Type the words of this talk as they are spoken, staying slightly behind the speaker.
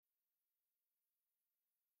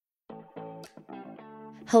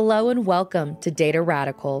Hello and welcome to Data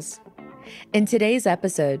Radicals. In today's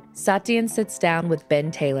episode, Satyan sits down with Ben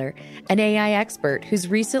Taylor, an AI expert who's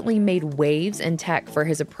recently made waves in tech for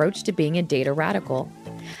his approach to being a data radical.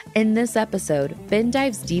 In this episode, Ben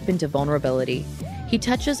dives deep into vulnerability. He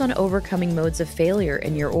touches on overcoming modes of failure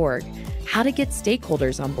in your org, how to get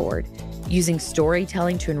stakeholders on board, using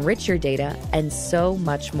storytelling to enrich your data, and so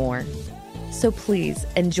much more. So please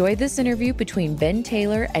enjoy this interview between Ben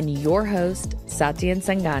Taylor and your host, Satyan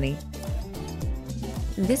Sangani.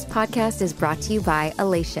 This podcast is brought to you by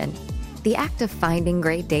Elation. The act of finding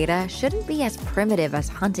great data shouldn't be as primitive as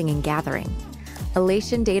hunting and gathering.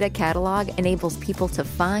 Elation Data Catalog enables people to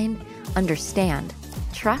find, understand,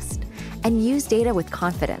 trust, and use data with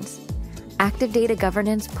confidence. Active data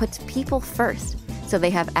governance puts people first, so they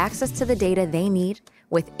have access to the data they need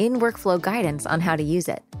with in-workflow guidance on how to use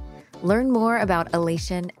it. Learn more about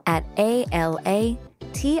Elation at alation.com.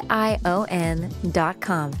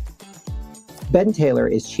 Ben Taylor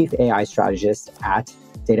is Chief AI Strategist at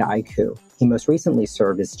Dataiku. He most recently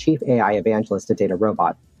served as Chief AI Evangelist at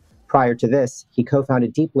DataRobot. Prior to this, he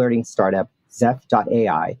co-founded deep learning startup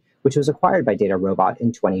Zeph.ai, which was acquired by DataRobot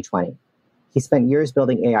in 2020. He spent years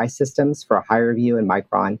building AI systems for HireVue and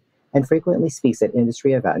Micron, and frequently speaks at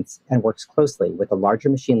industry events and works closely with the larger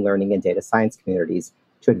machine learning and data science communities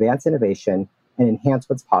to advance innovation and enhance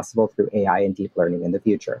what's possible through AI and deep learning in the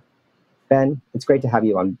future. Ben, it's great to have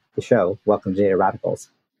you on the show. Welcome to Data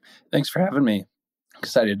Radicals. Thanks for having me.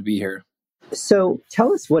 Excited to be here. So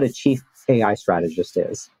tell us what a chief AI strategist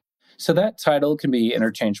is. So that title can be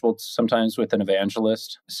interchangeable sometimes with an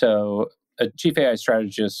evangelist. So a chief AI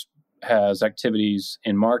strategist has activities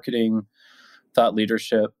in marketing, thought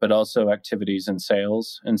leadership, but also activities in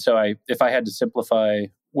sales. And so if I had to simplify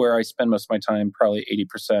where I spend most of my time, probably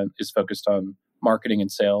 80% is focused on marketing and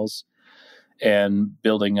sales and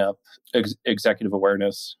building up executive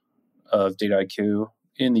awareness of Dataiku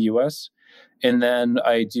in the US. And then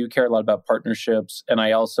I do care a lot about partnerships. And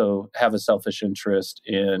I also have a selfish interest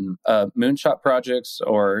in moonshot projects,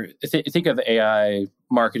 or think of AI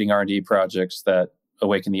marketing R&D projects that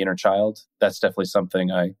awaken the inner child. That's definitely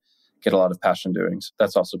something I get a lot of passion doing. So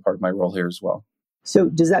that's also part of my role here as well. So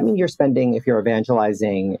does that mean you're spending, if you're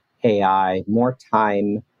evangelizing AI, more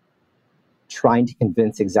time trying to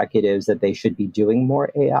convince executives that they should be doing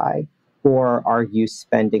more AI? Or are you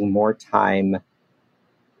spending more time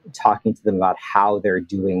talking to them about how they're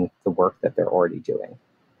doing the work that they're already doing?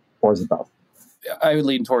 Or is it both? I would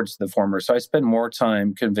lean towards the former. So I spend more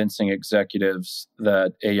time convincing executives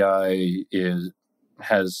that AI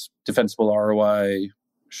has defensible ROI,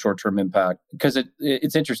 short-term impact. Because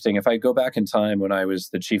it's interesting. If I go back in time when I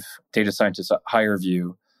was the chief data scientist at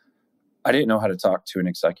HireVue, I didn't know how to talk to an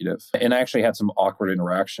executive. And I actually had some awkward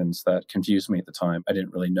interactions that confused me at the time. I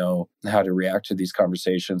didn't really know how to react to these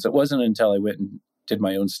conversations. It wasn't until I went and did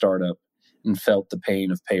my own startup and felt the pain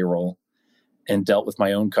of payroll and dealt with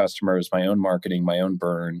my own customers, my own marketing, my own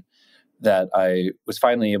burn, that I was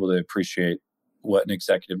finally able to appreciate what an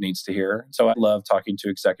executive needs to hear. So I love talking to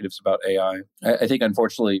executives about AI. I think,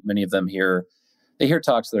 unfortunately, many of them hear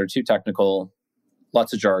talks that are too technical,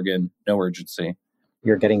 lots of jargon, no urgency.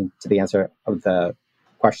 You're getting to the answer of the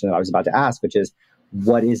question that I was about to ask, which is,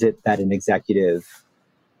 what is it that an executive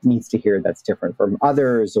needs to hear that's different from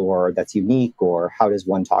others, or that's unique, or how does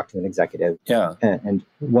one talk to an executive? Yeah. And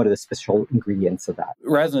what are the special ingredients of that?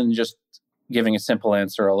 Rather than just giving a simple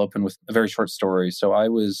answer, I'll open with a very short story. So I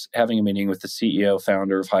was having a meeting with the CEO,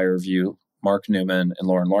 founder of HireVue, Mark Newman, and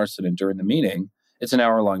Lauren Larson. And during the meeting, it's an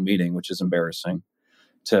hour-long meeting, which is embarrassing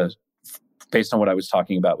based on what I was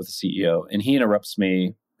talking about with the CEO. And he interrupts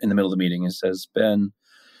me in the middle of the meeting and says, "Ben,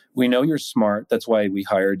 we know you're smart. That's why we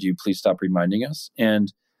hired you. Please stop reminding us."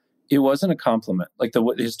 And it wasn't a compliment. Like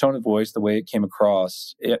his tone of voice, the way it came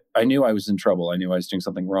across, I knew I was in trouble. I knew I was doing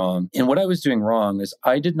something wrong. And what I was doing wrong is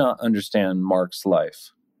I did not understand Mark's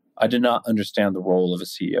life. I did not understand the role of a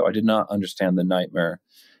CEO. I did not understand the nightmare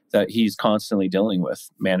that he's constantly dealing with,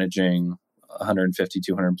 managing 150,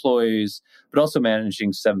 200 employees, but also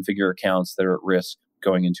managing seven-figure accounts that are at risk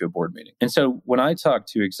going into a board meeting. And so when I talk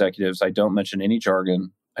to executives, I don't mention any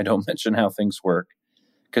jargon. I don't mention how things work,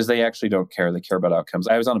 because they actually don't care. They care about outcomes.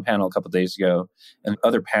 I was on a panel a couple of days ago, and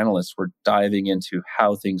other panelists were diving into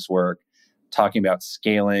how things work, talking about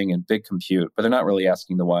scaling and big compute, but they're not really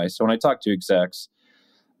asking the why. So when I talk to execs,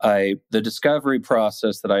 the discovery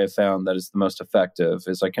process that I have found that is the most effective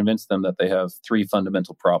is I convince them that they have three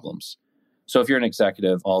fundamental problems. So if you're an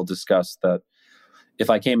executive, I'll discuss that if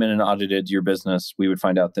I came in and audited your business, we would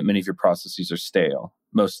find out that many of your processes are stale.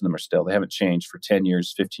 Most of them are stale. They haven't changed for 10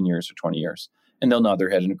 years, 15 years, or 20 years. And they'll nod their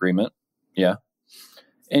head in agreement. Yeah.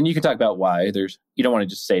 And you can talk about why. You don't want to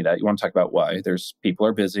just say that. You want to talk about why. People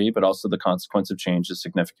are busy, but also the consequence of change is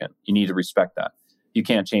significant. You need to respect that. You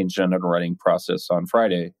can't change an underwriting process on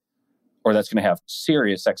Friday, or that's going to have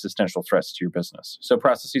serious existential threats to your business. So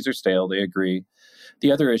processes are stale. They agree.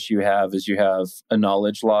 The other issue you have is you have a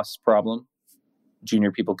knowledge loss problem.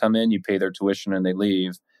 Junior people come in, you pay their tuition, and they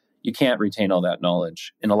leave. You can't retain all that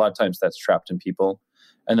knowledge. And a lot of times that's trapped in people.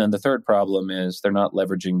 And then the third problem is they're not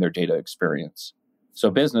leveraging their data experience. So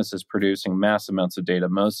business is producing mass amounts of data.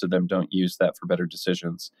 Most of them don't use that for better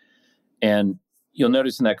decisions. And you'll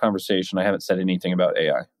notice in that conversation, I haven't said anything about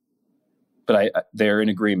AI, but they're in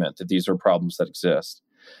agreement that these are problems that exist.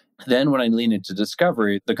 Then when I lean into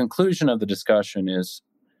discovery, the conclusion of the discussion is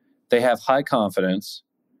they have high confidence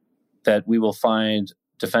that we will find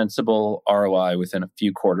defensible ROI within a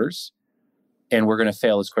few quarters, and we're going to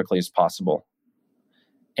fail as quickly as possible.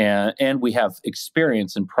 And we have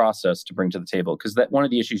experience and process to bring to the table, because that one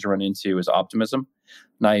of the issues you run into is optimism.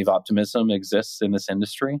 Naive optimism exists in this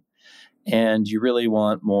industry, and you really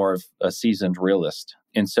want more of a seasoned realist.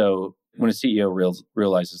 And so when a CEO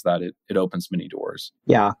realizes that, it opens many doors.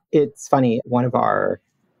 Yeah, it's funny. One of our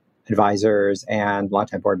advisors and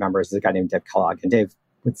longtime board members is a guy named Dave Kellogg, and Dave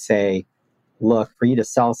would say, look, for you to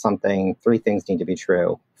sell something, 3 things need to be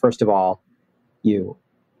true. First of all,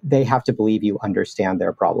 they have to believe you understand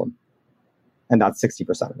their problem. And that's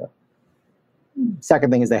 60% of it.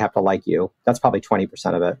 Second thing is they have to like you. That's probably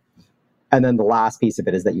 20% of it. And then the last piece of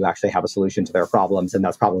it is that you actually have a solution to their problems. And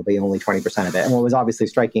that's probably only 20% of it. And what was obviously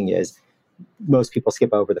striking is most people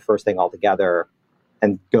skip over the first thing altogether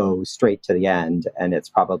and go straight to the end. And it's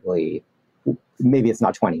probably, maybe it's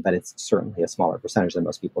not 20, but it's certainly a smaller percentage than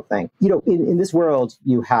most people think. In this world,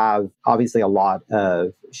 you have obviously a lot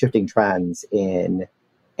of shifting trends in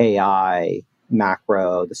AI,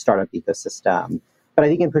 macro, the startup ecosystem. But I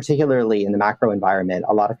think particularly in the macro environment,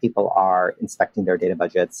 a lot of people are inspecting their data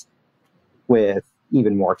budgets with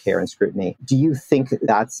even more care and scrutiny. Do you think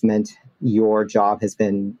that's meant your job has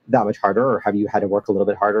been that much harder, or have you had to work a little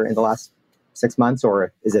bit harder in the last 6 months,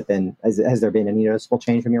 or has there been any noticeable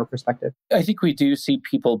change from your perspective? I think we do see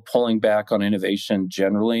people pulling back on innovation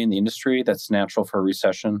generally in the industry. That's natural for a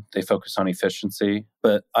recession. They focus on efficiency.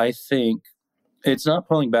 But I think it's not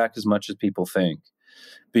pulling back as much as people think,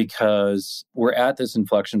 because we're at this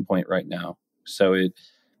inflection point right now. So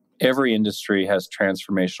every industry has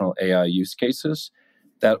transformational AI use cases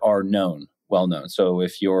that are well known. So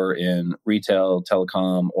if you're in retail,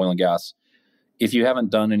 telecom, oil and gas, if you haven't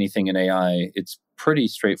done anything in AI, it's pretty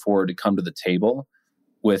straightforward to come to the table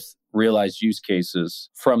with realized use cases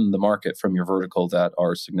from the market, from your vertical, that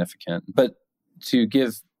are significant. But to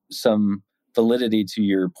give some validity to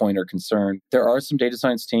your point or concern, there are some data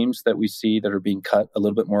science teams that we see that are being cut a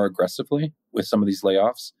little bit more aggressively with some of these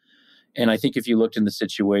layoffs. And I think if you looked in the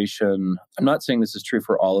situation, I'm not saying this is true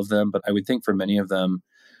for all of them, but I would think for many of them,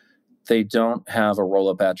 they don't have a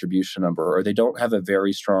roll-up attribution number, or they don't have a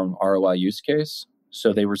very strong ROI use case.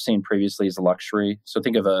 So they were seen previously as a luxury. So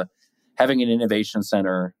think of having an innovation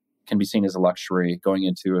center can be seen as a luxury going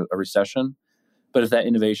into a recession. But if that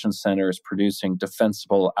innovation center is producing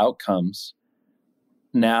defensible outcomes,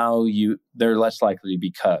 now they're less likely to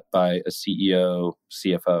be cut by a CEO,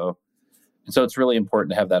 CFO. And so it's really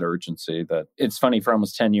important to have that urgency. That it's funny, for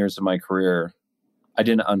almost 10 years of my career, I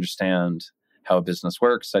didn't understand how a business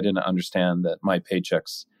works. I didn't understand that my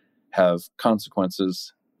paychecks have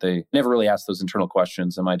consequences. They never really asked those internal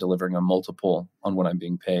questions. Am I delivering a multiple on what I'm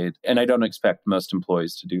being paid? And I don't expect most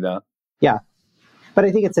employees to do that. Yeah. But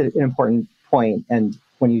I think it's an important point. And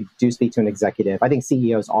when you do speak to an executive, I think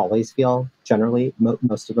CEOs always feel, generally,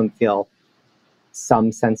 most of them feel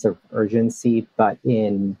some sense of urgency. But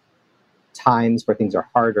in times where things are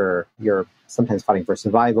harder, you're sometimes fighting for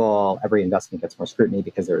survival. Every investment gets more scrutiny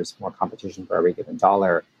because there's more competition for every given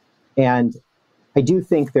dollar. And I do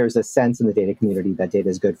think there's a sense in the data community that data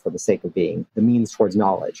is good for the sake of being the means towards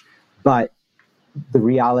knowledge. But the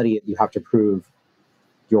reality is you have to prove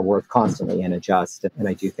your worth constantly and adjust. And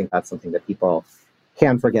I do think that's something that people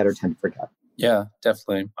can forget or tend to forget. Yeah,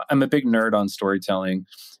 definitely. I'm a big nerd on storytelling.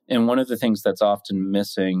 And one of the things that's often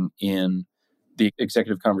missing in the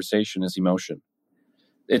executive conversation is emotion.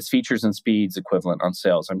 It's features and speeds equivalent on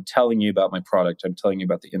sales. I'm telling you about my product. I'm telling you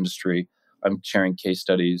about the industry. I'm sharing case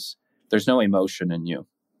studies. There's no emotion in you.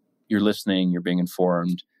 You're listening. You're being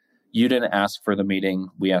informed. You didn't ask for the meeting.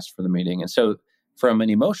 We asked for the meeting. And so from an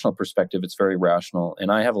emotional perspective, it's very rational.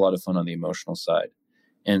 And I have a lot of fun on the emotional side.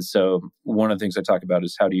 And so one of the things I talk about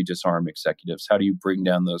is how do you disarm executives? How do you bring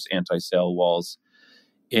down those anti-sale walls?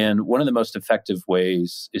 And one of the most effective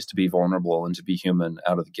ways is to be vulnerable and to be human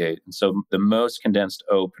out of the gate. And so the most condensed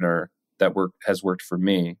opener that has worked for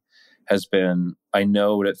me has been, I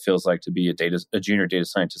know what it feels like to be a junior data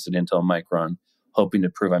scientist at Intel Micron, hoping to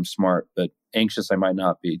prove I'm smart, but anxious I might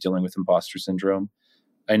not be, dealing with imposter syndrome.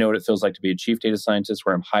 I know what it feels like to be a chief data scientist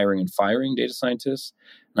where I'm hiring and firing data scientists,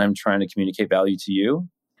 and I'm trying to communicate value to you,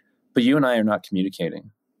 but you and I are not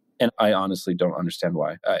communicating. And I honestly don't understand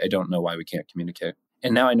why. I don't know why we can't communicate.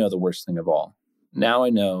 And now I know the worst thing of all. Now I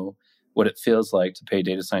know what it feels like to pay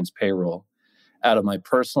data science payroll out of my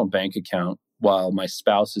personal bank account while my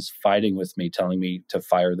spouse is fighting with me, telling me to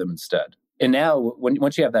fire them instead. And now,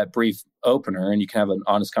 once you have that brief opener and you can have an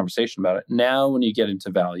honest conversation about it, now when you get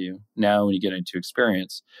into value, now when you get into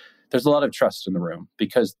experience, there's a lot of trust in the room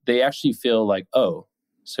because they actually feel like, oh,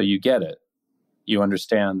 so you get it. You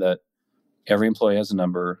understand that every employee has a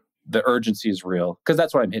number. The urgency is real, because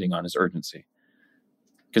that's what I'm hitting on is urgency.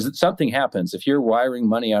 Because something happens. If you're wiring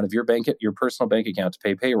money out of your personal bank account to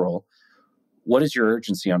pay payroll, what is your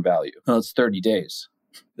urgency on value? Well, it's 30 days.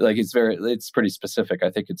 Like it's pretty specific. I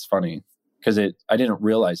think it's funny because I didn't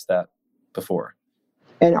realize that before.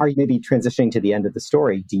 And are you maybe transitioning to the end of the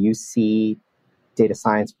story? Do you see data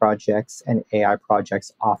science projects and AI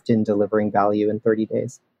projects often delivering value in 30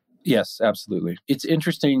 days? Yes, absolutely. It's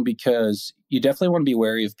interesting because you definitely want to be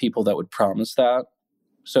wary of people that would promise that.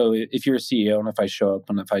 So if you're a CEO and if I show up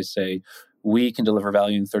and if I say, we can deliver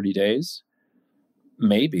value in 30 days,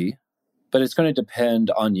 maybe, but it's going to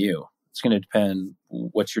depend on you. It's going to depend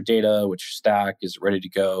what's your data, what's your stack, is it ready to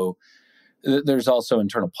go? There's also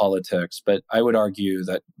internal politics, but I would argue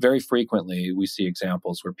that very frequently we see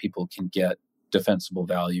examples where people can get defensible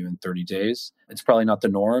value in 30 days. It's probably not the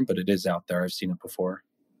norm, but it is out there. I've seen it before.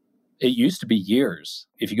 It used to be years.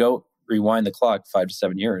 If you go rewind the clock 5 to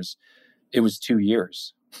 7 years, it was 2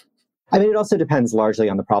 years. I mean, it also depends largely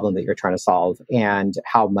on the problem that you're trying to solve and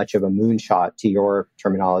how much of a moonshot, to your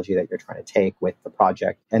terminology, that you're trying to take with the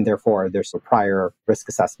project. And therefore, there's a prior risk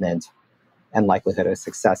assessment and likelihood of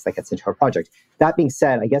success that gets into a project. That being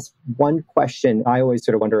said, I guess one question I always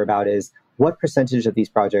sort of wonder about is what percentage of these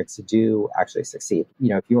projects do actually succeed? You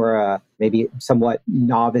know, if you're a maybe somewhat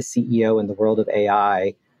novice CEO in the world of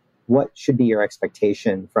AI, what should be your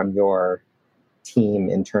expectation from your team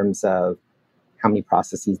in terms of how many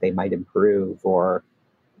processes they might improve or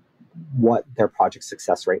what their project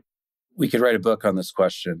success rate? We could write a book on this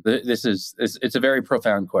question. It's a very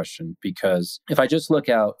profound question because if I just look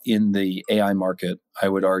out in the AI market, I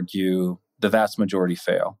would argue the vast majority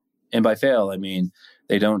fail. And by fail, I mean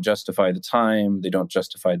they don't justify the time, they don't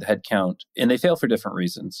justify the headcount, and they fail for different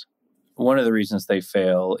reasons. One of the reasons they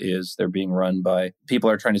fail is they're being run by people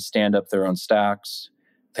who are trying to stand up their own stacks.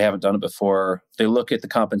 They haven't done it before. They look at the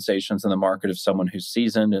compensations in the market of someone who's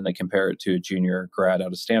seasoned and they compare it to a junior grad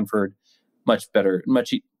out of Stanford. Much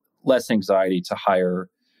less anxiety to hire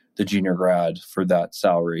the junior grad for that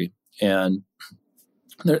salary. And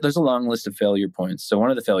there's a long list of failure points. So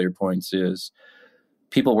one of the failure points is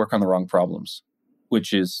people work on the wrong problems,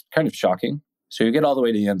 which is kind of shocking. So you get all the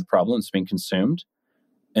way to the end of the problem, it's being consumed.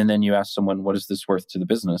 And then you ask someone, what is this worth to the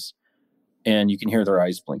business? And you can hear their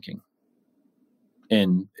eyes blinking.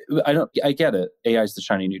 And I get it. AI is the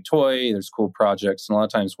shiny new toy. There's cool projects. And a lot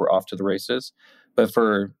of times we're off to the races. But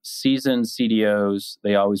for seasoned CDOs,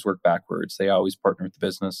 they always work backwards. They always partner with the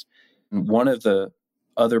business. And one of the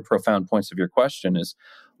other profound points of your question is,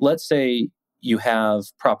 let's say you have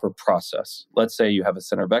proper process. Let's say you have a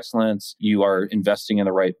center of excellence. You are investing in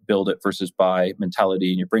the right build it versus buy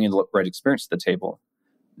mentality, and you're bringing the right experience to the table.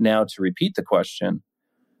 Now, to repeat the question,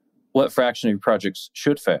 what fraction of your projects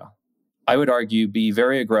should fail? I would argue be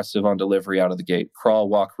very aggressive on delivery out of the gate. Crawl,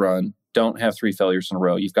 walk, run. Don't have 3 failures in a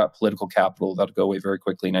row. You've got political capital that'll go away very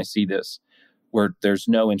quickly. And I see this where there's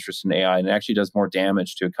no interest in AI and it actually does more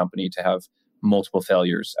damage to a company to have multiple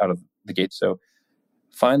failures out of the gate. So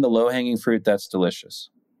find the low-hanging fruit that's delicious.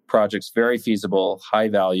 Projects very feasible, high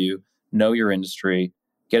value, know your industry,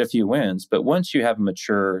 get a few wins. But once you have a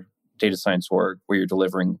mature data science org where you're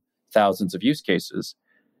delivering thousands of use cases,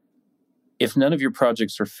 if none of your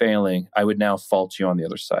projects are failing, I would now fault you on the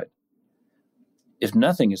other side. If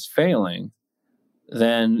nothing is failing,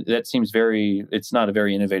 then that seems it's not a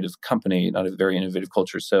very innovative company, not a very innovative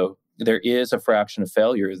culture. So there is a fraction of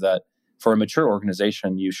failure that for a mature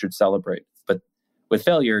organization, you should celebrate. But with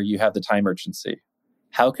failure, you have the time urgency.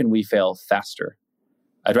 How can we fail faster?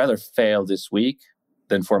 I'd rather fail this week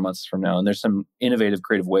than 4 months from now. And there's some innovative,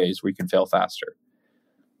 creative ways where you can fail faster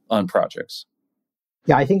on projects.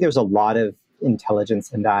 Yeah, I think there's a lot of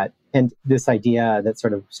intelligence in that. And this idea that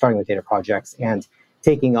sort of starting with data projects and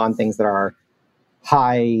taking on things that are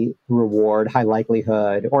high reward, high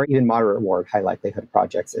likelihood, or even moderate reward, high likelihood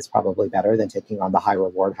projects is probably better than taking on the high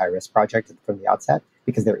reward, high risk project from the outset,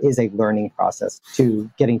 because there is a learning process to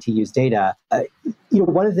getting to use data.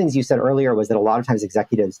 One of the things you said earlier was that a lot of times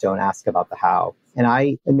executives don't ask about the how.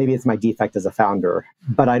 And maybe it's my defect as a founder,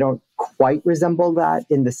 but I don't quite resemble that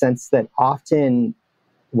in the sense that often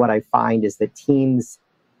what I find is that teams,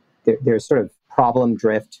 there's sort of problem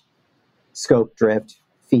drift, scope drift,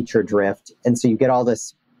 feature drift. And so you get all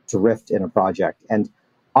this drift in a project. And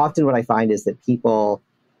often what I find is that people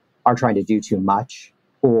are trying to do too much,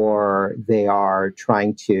 or they have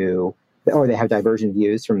divergent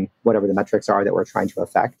views from whatever the metrics are that we're trying to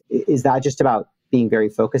affect. Is that just about being very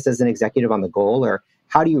focused as an executive on the goal? Or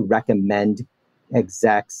how do you recommend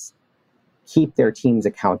execs keep their teams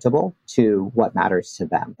accountable to what matters to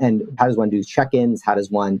them? And how does one do check-ins? How does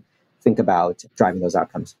one think about driving those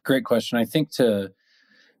outcomes? Great question. I think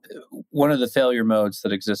one of the failure modes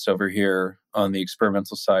that exists over here on the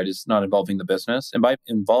experimental side is not involving the business. And by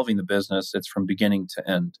involving the business, it's from beginning to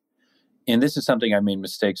end. And this is something I made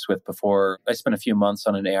mistakes with before. I spent a few months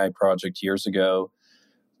on an AI project years ago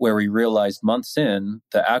where we realized months in,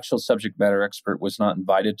 the actual subject matter expert was not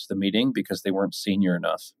invited to the meeting because they weren't senior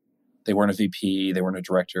enough. They weren't a VP, they weren't a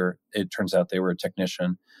director. It turns out they were a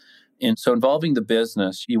technician. And so involving the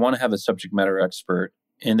business, you want to have a subject matter expert.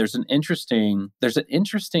 And there's an interesting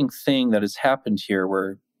thing that has happened here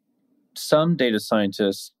where some data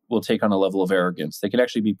scientists will take on a level of arrogance. They can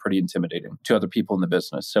actually be pretty intimidating to other people in the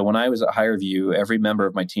business. So when I was at HireVue, every member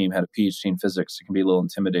of my team had a PhD in physics. It can be a little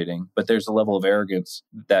intimidating, but there's a level of arrogance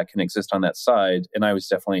that can exist on that side. And I was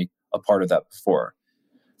definitely a part of that before.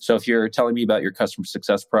 So if you're telling me about your customer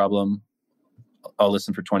success problem, I'll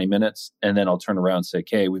listen for 20 minutes and then I'll turn around and say,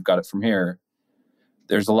 okay, we've got it from here.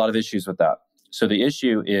 There's a lot of issues with that. So the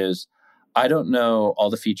issue is, I don't know all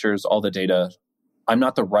the features, all the data. I'm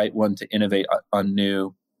not the right one to innovate on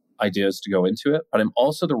new ideas to go into it, but I'm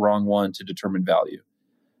also the wrong one to determine value.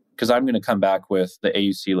 Because I'm going to come back with the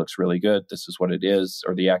AUC looks really good. This is what it is,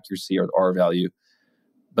 or the accuracy or the R value.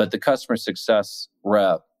 But the customer success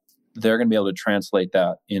rep, they're going to be able to translate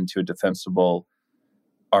that into a defensible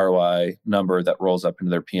ROI number that rolls up into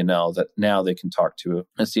their P&L that now they can talk to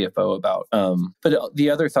a CFO about. But the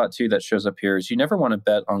other thought too that shows up here is you never want to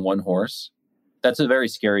bet on one horse. That's a very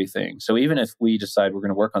scary thing. So even if we decide we're going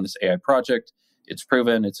to work on this AI project, it's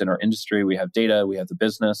proven, it's in our industry, we have data, we have the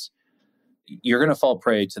business, you're going to fall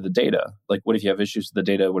prey to the data. Like, what if you have issues with the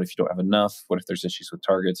data? What if you don't have enough? What if there's issues with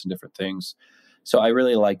targets and different things? So I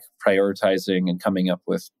really like prioritizing and coming up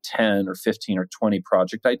with 10 or 15 or 20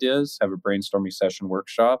 project ideas, have a brainstorming session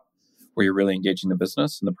workshop where you're really engaging the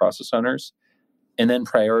business and the process owners, and then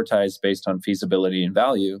prioritize based on feasibility and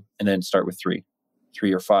value, and then start with three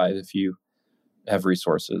or five if you have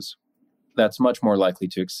resources. That's much more likely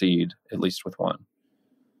to exceed, at least with one.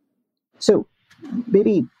 So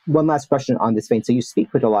maybe one last question on this vein. So you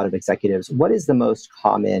speak with a lot of executives. What is the most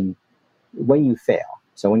common when you fail?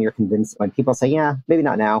 So when you're convinced, when people say, yeah, maybe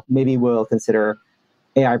not now, maybe we'll consider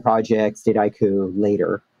AI projects, Dataiku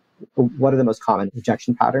later. What are the most common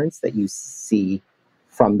rejection patterns that you see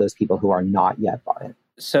from those people who are not yet bought in?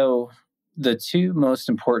 So the two most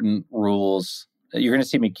important rules, you're going to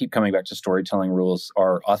see me keep coming back to storytelling rules,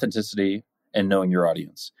 are authenticity and knowing your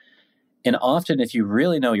audience. And often if you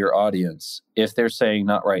really know your audience, if they're saying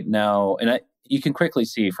not right now, you can quickly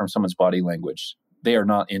see from someone's body language, they are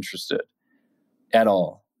not interested at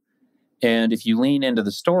all. And if you lean into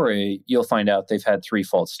the story, you'll find out they've had 3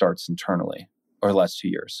 false starts internally over the last 2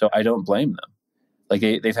 years. So I don't blame them. Like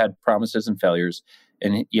they've had promises and failures.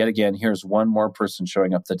 And yet again, here's one more person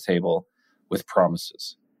showing up at the table with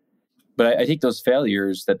promises. But I think those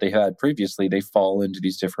failures that they had previously, they fall into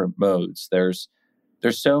these different modes. There's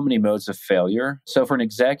so many modes of failure. So for an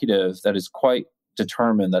executive that is quite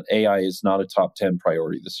determined that AI is not a top 10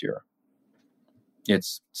 priority this year,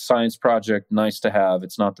 it's science project, nice to have.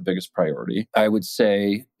 It's not the biggest priority. I would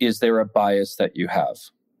say, is there a bias that you have?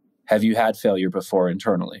 Have you had failure before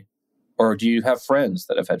internally? Or do you have friends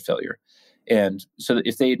that have had failure? And so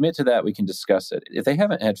if they admit to that, we can discuss it. If they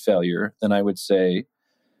haven't had failure, then I would say,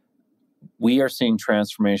 we are seeing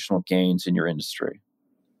transformational gains in your industry.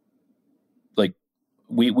 Like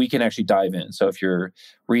we can actually dive in. So if you're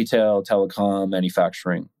retail, telecom,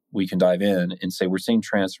 manufacturing, we can dive in and say, we're seeing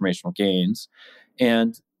transformational gains.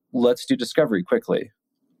 And let's do discovery quickly.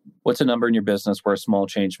 What's a number in your business where a small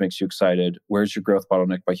change makes you excited? Where's your growth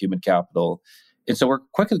bottleneck by human capital? And so we're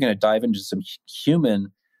quickly going to dive into some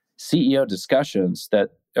human CEO discussions that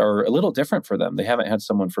are a little different for them. They haven't had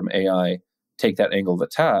someone from AI take that angle of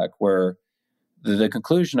attack, where the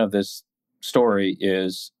conclusion of this story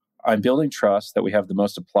is, I'm building trust that we have the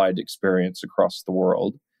most applied experience across the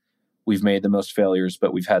world. We've made the most failures,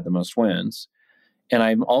 but we've had the most wins. And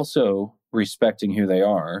I'm also respecting who they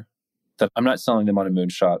are, that I'm not selling them on a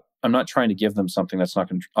moonshot. I'm not trying to give them something that's not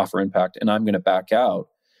going to offer impact. And I'm going to back out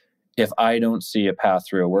if I don't see a path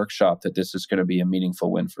through a workshop that this is going to be a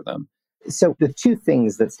meaningful win for them. So the two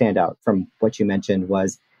things that stand out from what you mentioned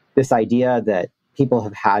was this idea that people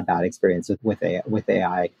have had bad experiences with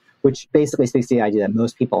AI, which basically speaks to the idea that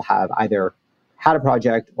most people have either had a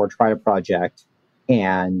project or tried a project,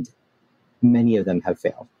 and many of them have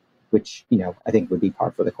failed, which, I think would be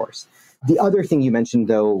par for the course. The other thing you mentioned,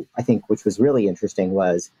 though, I think, which was really interesting,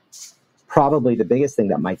 was probably the biggest thing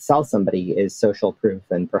that might sell somebody is social proof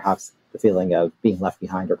and perhaps the feeling of being left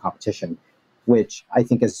behind or competition, which I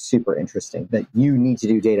think is super interesting, that you need to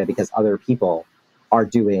do data because other people are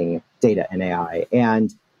doing data and AI.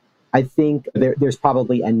 And I think there's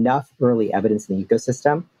probably enough early evidence in the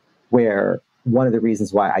ecosystem where one of the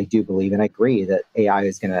reasons why I do believe, and I agree, that AI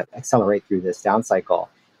is going to accelerate through this down cycle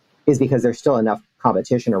is because there's still enough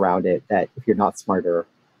competition around it that if you're not smarter,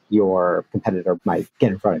 your competitor might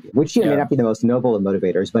get in front of you, which may not be the most noble of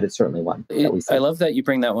motivators, but it's certainly one. I love that you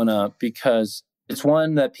bring that one up because it's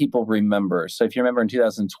one that people remember. So if you remember in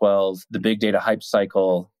 2012, the big data hype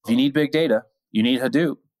cycle, if you need big data, you need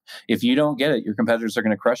Hadoop. If you don't get it, your competitors are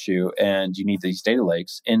going to crush you and you need these data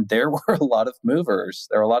lakes. And there were a lot of movers.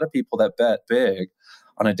 There are a lot of people that bet big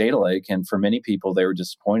on a data lake. And for many people, they were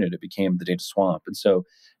disappointed. It became the data swamp. And so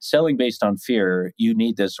selling based on fear, you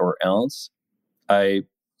need this or else, that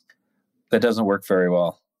doesn't work very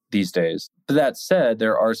well these days. But that said,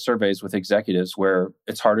 there are surveys with executives where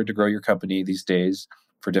it's harder to grow your company these days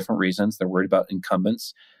for different reasons. They're worried about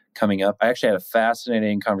incumbents coming up. I actually had a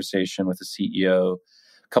fascinating conversation with the CEO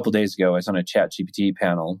a couple of days ago. I was on a ChatGPT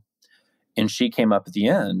panel, and she came up at the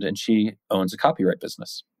end, and she owns a copyright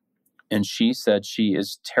business. And she said she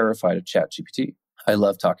is terrified of ChatGPT. I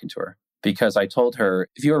love talking to her because I told her,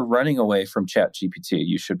 if you're running away from ChatGPT,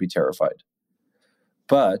 you should be terrified.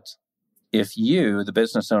 But if you, the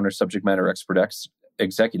business owner, subject matter expert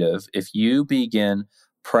executive, if you begin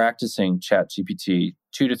practicing ChatGPT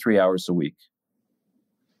 2 to 3 hours a week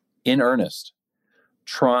in earnest,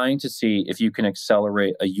 trying to see if you can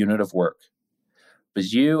accelerate a unit of work,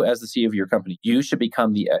 because you, as the CEO of your company, you should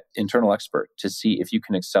become the internal expert to see if you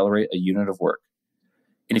can accelerate a unit of work.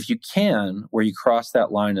 And if you can, where you cross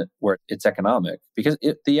that line where it's economic, because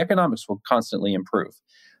the economics will constantly improve.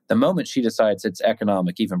 The moment she decides it's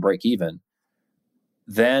economic, even break even,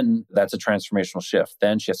 then that's a transformational shift.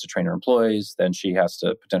 Then she has to train her employees. Then she has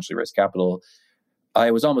to potentially raise capital.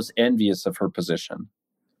 I was almost envious of her position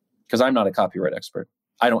because I'm not a copyright expert.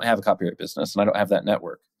 I don't have a copyright business and I don't have that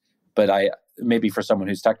network. But maybe for someone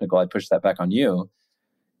who's technical, I'd push that back on you.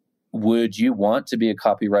 Would you want to be a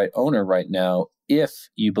copyright owner right now if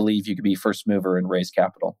you believe you could be first mover and raise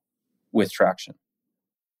capital with traction?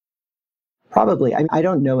 Probably. I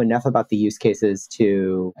don't know enough about the use cases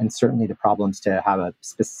and certainly the problems to have a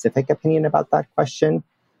specific opinion about that question.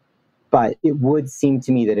 But it would seem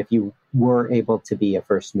to me that if you were able to be a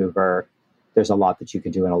first mover, there's a lot that you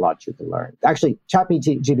could do and a lot you could learn. Actually,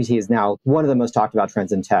 ChatGPT is now one of the most talked about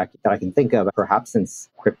trends in tech that I can think of, perhaps since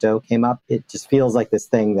crypto came up. It just feels like this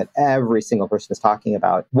thing that every single person is talking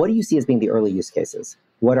about. What do you see as being the early use cases?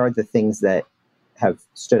 What are the things that have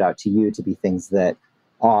stood out to you to be things that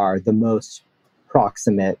are the most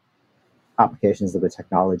proximate applications of the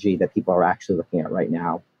technology that people are actually looking at right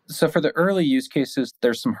now? So for the early use cases,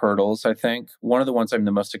 there's some hurdles, I think. One of the ones I'm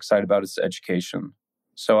the most excited about is education.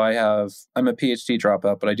 So I'm a PhD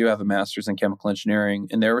dropout, but I do have a master's in chemical engineering.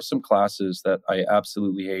 And there were some classes that I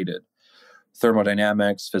absolutely hated.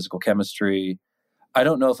 Thermodynamics, physical chemistry. I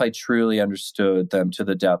don't know if I truly understood them to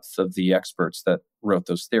the depth of the experts that wrote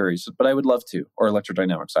those theories, but I would love to. Or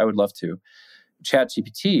electrodynamics, I would love to.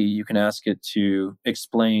 ChatGPT, you can ask it to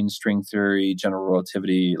explain string theory, general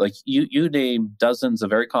relativity. Like you name dozens of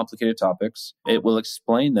very complicated topics. It will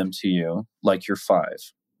explain them to you like you're 5.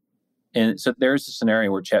 And so there's a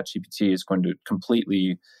scenario where ChatGPT is going to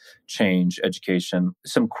completely change education.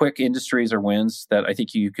 Some quick industries or wins that I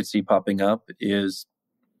think you could see popping up is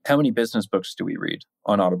how many business books do we read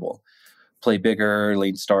on Audible? Play Bigger,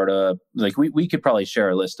 Lean Startup. Like we could probably share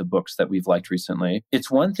a list of books that we've liked recently.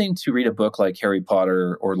 It's one thing to read a book like Harry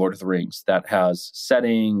Potter or Lord of the Rings that has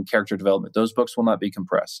setting, character development. Those books will not be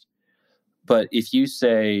compressed. But if you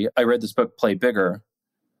say, I read this book, Play Bigger,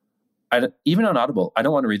 even on Audible, I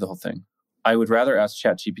don't want to read the whole thing. I would rather ask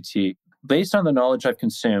ChatGPT, based on the knowledge I've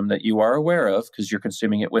consumed that you are aware of, because you're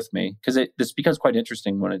consuming it with me, because this becomes quite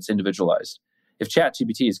interesting when it's individualized. If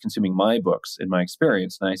ChatGPT is consuming my books in my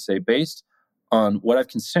experience, and I say, based on what I've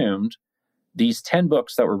consumed, these 10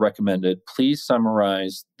 books that were recommended, please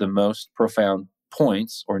summarize the most profound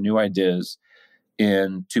points or new ideas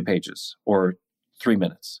in 2 pages or 3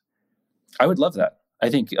 minutes. I would love that. I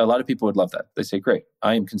think a lot of people would love that. They say, great,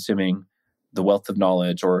 I am consuming the wealth of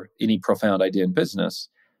knowledge or any profound idea in business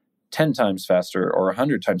 10 times faster or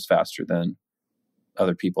 100 times faster than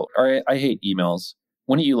other people. Or I hate emails.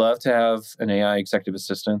 Wouldn't you love to have an AI executive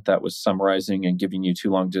assistant that was summarizing and giving you too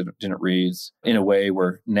long didn't reads in a way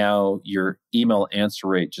where now your email answer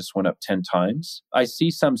rate just went up 10 times? I see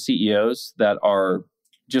some CEOs that are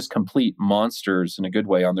just complete monsters in a good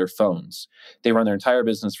way on their phones. They run their entire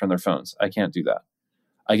business from their phones. I can't do that.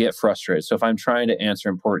 I get frustrated. So if I'm trying to answer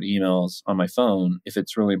important emails on my phone, if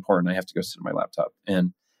it's really important, I have to go sit at my laptop.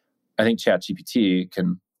 And I think ChatGPT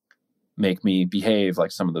can make me behave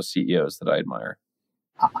like some of those CEOs that I admire.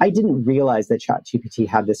 I didn't realize that ChatGPT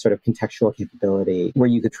had this sort of contextual capability where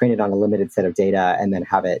you could train it on a limited set of data and then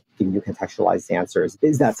have it give you contextualized answers.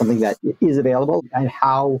 Is that something that is available? And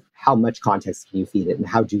how much context can you feed it, and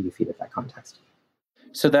how do you feed it that context?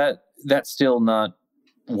 So that's still not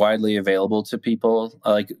widely available to people.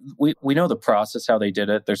 Like we know the process, how they did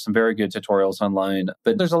it. There's some very good tutorials online,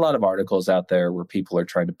 but there's a lot of articles out there where people are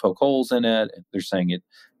trying to poke holes in it. They're saying it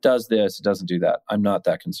does this, it doesn't do that. I'm not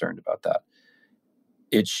that concerned about that.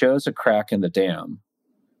 It shows a crack in the dam.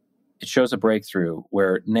 It shows a breakthrough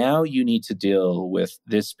where now you need to deal with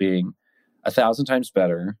this being 1,000 times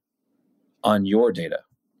better on your data,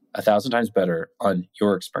 1,000 times better on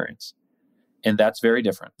your experience. And that's very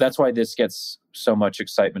different. That's why this gets so much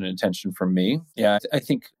excitement and attention from me. Yeah, I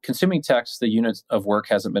think consuming text, the unit of work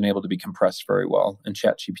hasn't been able to be compressed very well, and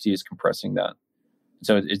ChatGPT is compressing that.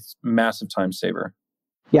 So it's massive time saver.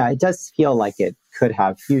 Yeah, it does feel like it could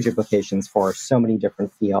have huge implications for so many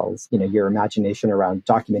different fields. You know, your imagination around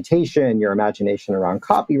documentation, your imagination around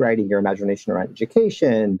copywriting, your imagination around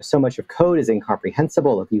education. So much of code is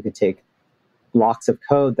incomprehensible. If you could take blocks of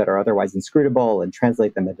code that are otherwise inscrutable and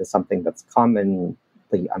translate them into something that's commonly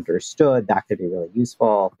understood, that could be really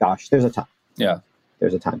useful. Gosh, there's a ton. Yeah.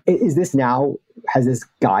 There's a ton. Has this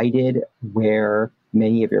guided where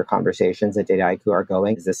many of your conversations at Dataiku are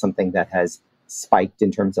going? Is this something that has spiked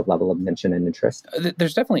in terms of level of mention and interest?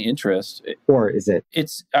 There's definitely interest. Or is it?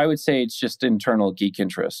 I would say it's just internal geek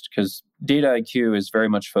interest, because Dataiku is very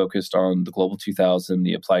much focused on the Global 2000,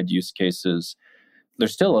 the applied use cases.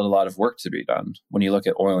 There's still a lot of work to be done when you look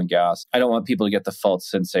at oil and gas. I don't want people to get the false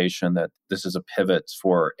sensation that this is a pivot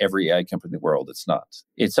for every AI company in the world. It's not.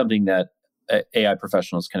 It's something that AI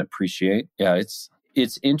professionals can appreciate. Yeah,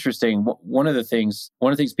 it's interesting. One of the things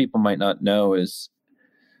people might not know is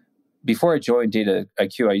before I joined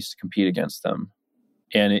Dataiku, I used to compete against them.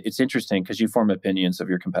 And it's interesting because you form opinions of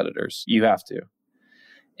your competitors. You have to.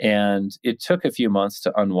 And it took a few months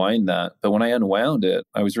to unwind that. But when I unwound it,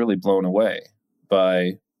 I was really blown away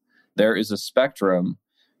by there is a spectrum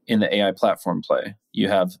in the AI platform play. You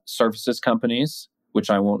have services companies, which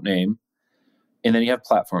I won't name, and then you have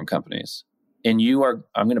platform companies. And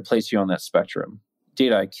I'm going to place you on that spectrum.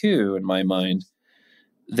 Dataiku, in my mind,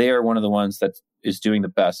 they are one of the ones that is doing the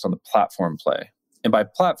best on the platform play. And by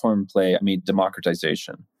platform play, I mean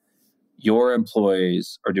democratization. Your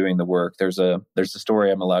employees are doing the work. There's a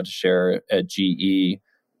story I'm allowed to share at GE,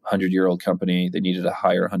 100-year-old company. They needed to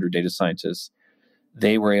hire 100 data scientists.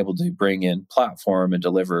 They were able to bring in platform and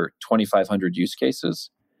deliver 2,500 use cases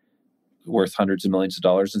worth hundreds of millions of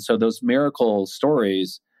dollars. And so those miracle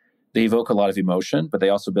stories, they evoke a lot of emotion, but they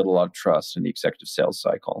also build a lot of trust in the executive sales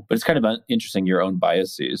cycle. But it's kind of interesting, your own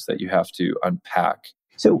biases that you have to unpack.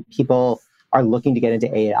 So people are looking to get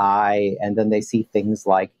into AI, and then they see things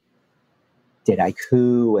like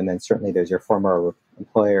Dataiku, and then certainly there's your former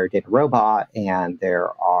employer, DataRobot, and there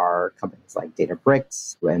are companies like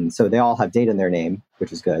Databricks, and so they all have data in their name,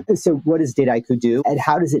 which is good. So what does Dataiku do, and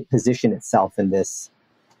how does it position itself in this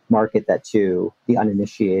market that to the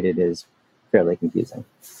uninitiated is fairly confusing?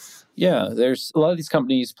 Yeah, there's a lot of these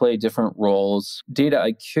companies play different roles.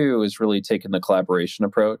 Dataiku has really taken the collaboration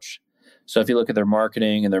approach. So if you look at their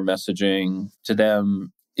marketing and their messaging, to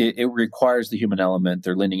them, it requires the human element.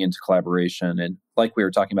 They're leaning into collaboration. And like we were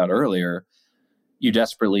talking about earlier, you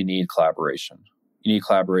desperately need collaboration. You need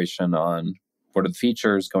collaboration on what are the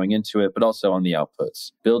features going into it, but also on the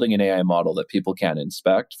outputs. Building an AI model that people can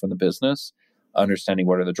inspect from the business, understanding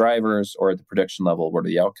what are the drivers, or at the prediction level, what are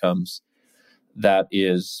the outcomes. That's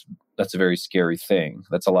a very scary thing.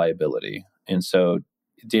 That's a liability. And so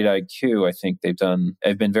Dataiku, I think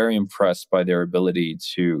I've been very impressed by their ability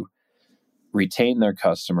to retain their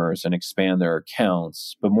customers and expand their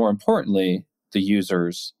accounts, but more importantly, the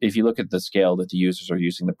users, if you look at the scale that the users are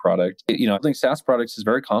using the product, I think SaaS products is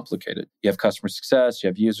very complicated. You have customer success, you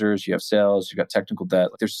have users, you have sales, you got technical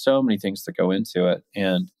debt. Like, there's so many things that go into it.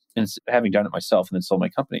 And having done it myself and then sold my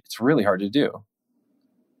company, it's really hard to do.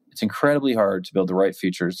 It's incredibly hard to build the right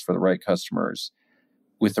features for the right customers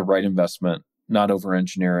with the right investment, not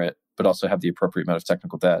over-engineer it, but also have the appropriate amount of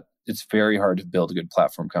technical debt. It's very hard to build a good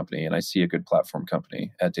platform company. And I see a good platform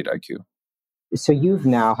company at Dataiku. So you've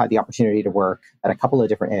now had the opportunity to work at a couple of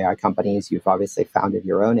different AI companies. You've obviously founded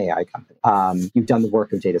your own AI company. You've done the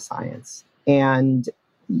work of data science. And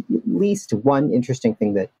at least one interesting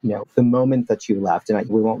thing that, the moment that you left, and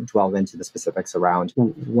we won't dwell into the specifics around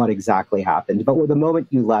what exactly happened, but the moment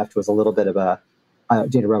you left was a little bit of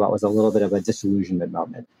Data Robot was a little bit of a disillusionment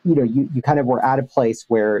moment. You kind of were at a place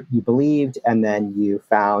where you believed, and then you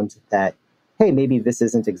found that, hey, maybe this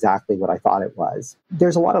isn't exactly what I thought it was.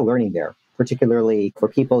 There's a lot of learning there, particularly for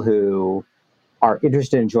people who are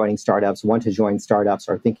interested in joining startups, want to join startups,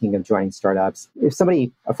 or thinking of joining startups. If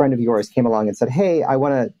a friend of yours came along and said, hey, I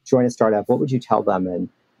want to join a startup, what would you tell them? And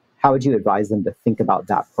how would you advise them to think about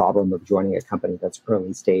that problem of joining a company that's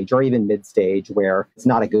early stage or even mid stage, where it's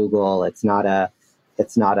not a Google, it's not a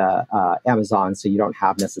Amazon, so you don't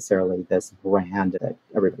have necessarily this brand that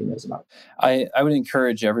everybody knows about? I would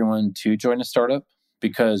encourage everyone to join a startup,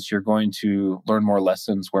 because you're going to learn more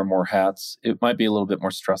lessons, wear more hats. It might be a little bit more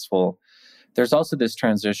stressful. There's also this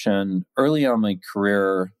transition. Early on in my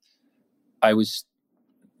career,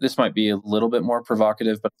 this might be a little bit more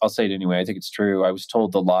provocative, but I'll say it anyway. I think it's true. I was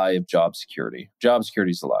told the lie of job security. Job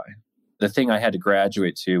security is a lie. The thing I had to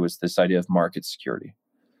graduate to was this idea of market security.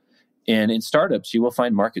 And in startups, you will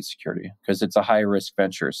find market security because it's a high risk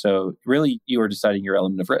venture. So really, you are deciding your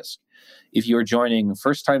element of risk. If you are joining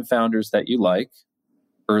first-time founders that you like,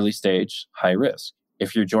 early stage, high risk.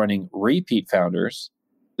 If you're joining repeat founders,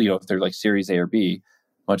 if they're like Series A or B,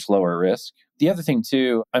 much lower risk. The other thing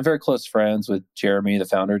too, I'm very close friends with Jeremy, the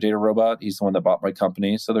founder of Data Robot. He's the one that bought my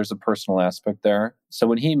company. So there's a personal aspect there. So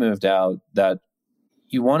when he moved out, that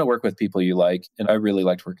you want to work with people you like. And I really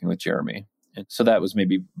liked working with Jeremy. And so that was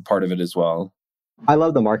maybe part of it as well. I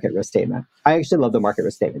love the market risk statement. I actually love the market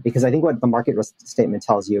risk statement, because I think what the market risk statement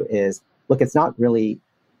tells you is, look, it's not really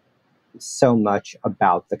so much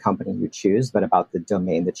about the company you choose, but about the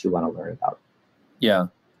domain that you want to learn about. Yeah.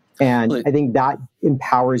 And I think that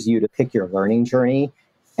empowers you to pick your learning journey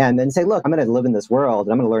and then say, look, I'm going to live in this world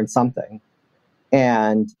and I'm going to learn something.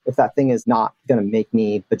 And if that thing is not going to make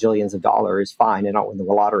me bajillions of dollars, fine, and not win the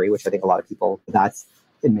lottery, which I think a lot of people, that's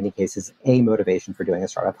in many cases a motivation for doing a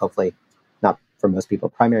startup. Hopefully not for most people,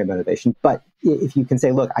 primary motivation. But if you can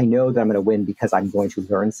say, look, I know that I'm going to win because I'm going to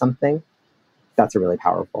learn something, that's a really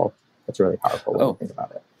powerful way to think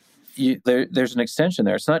about it. There's an extension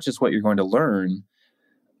there. It's not just what you're going to learn.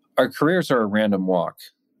 Our careers are a random walk.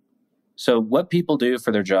 So what people do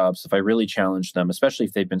for their jobs, if I really challenge them, especially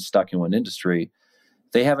if they've been stuck in one industry,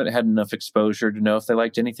 they haven't had enough exposure to know if they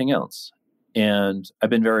liked anything else. And I've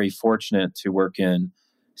been very fortunate to work in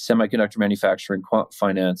semiconductor manufacturing, quant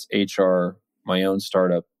finance, HR, my own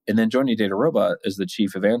startup, and then joining Data Robot as the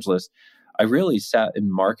chief evangelist. I really sat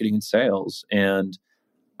in marketing and sales, and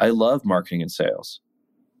I love marketing and sales.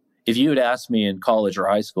 If you had asked me in college or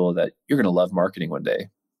high school that you're going to love marketing one day,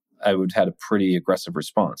 I would have had a pretty aggressive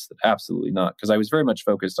response that absolutely not, because I was very much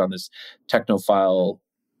focused on this technophile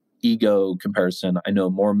ego comparison. I know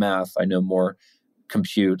more math. I know more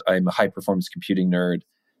compute. I'm a high performance computing nerd,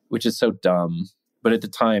 which is so dumb. But at the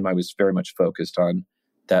time, I was very much focused on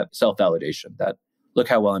that self-validation, that look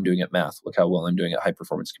how well I'm doing at math. Look how well I'm doing at high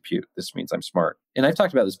performance compute. This means I'm smart. And I've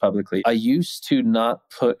talked about this publicly. I used to not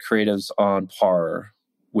put creatives on par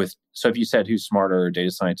with, so if you said who's smarter, a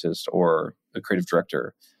data scientist or a creative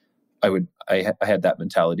director, I had that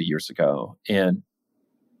mentality years ago. And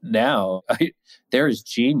now there is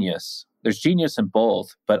genius. There's genius in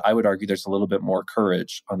both, but I would argue there's a little bit more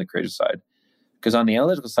courage on the creative side. Because on the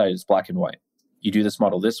analytical side, it's black and white. You do this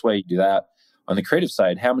model this way, you do that. On the creative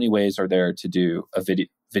side, how many ways are there to do a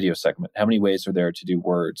video segment? How many ways are there to do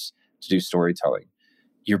words, to do storytelling?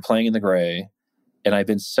 You're playing in the gray. And I've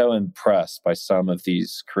been so impressed by some of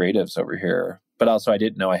these creatives over here. But also, I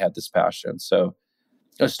didn't know I had this passion. So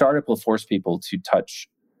a startup will force people to touch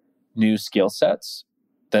new skill sets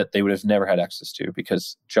that they would have never had access to,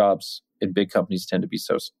 because jobs in big companies tend to be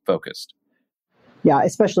so focused. Yeah,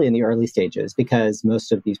 especially in the early stages, because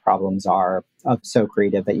most of these problems are so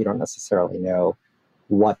creative that you don't necessarily know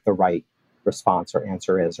what the right response or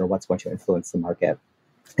answer is, or what's going to influence the market.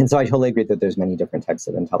 And so I totally agree that there's many different types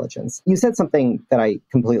of intelligence. You said something that I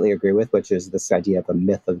completely agree with, which is this idea of a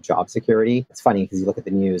myth of job security. It's funny because you look at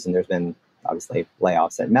the news and there's been obviously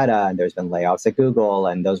layoffs at Meta, and there's been layoffs at Google,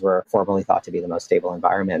 and those were formerly thought to be the most stable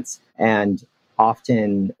environments. And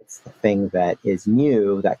often it's the thing that is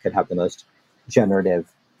new that could have the most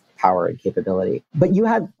generative power and capability. But you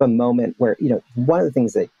had a moment where, one of the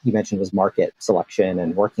things that you mentioned was market selection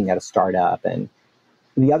and working at a startup. And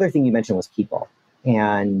the other thing you mentioned was people.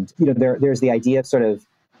 And, there's the idea of sort of,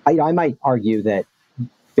 I might argue that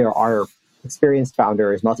there are experienced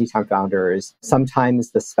founders, multi-time founders.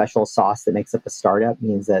 Sometimes the special sauce that makes up a startup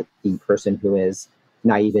means that the person who is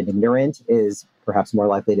naive and ignorant is perhaps more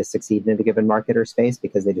likely to succeed in a given market or space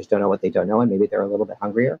because they just don't know what they don't know, and maybe they're a little bit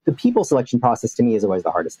hungrier. The people selection process to me is always the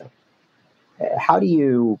hardest thing. How do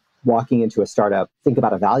you, walking into a startup, think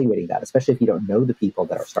about evaluating that, especially if you don't know the people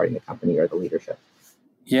that are starting the company or the leadership?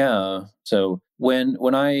 Yeah. So when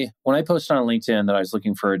I posted on LinkedIn that I was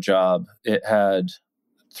looking for a job, it had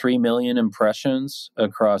 3 million impressions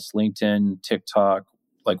across LinkedIn, TikTok,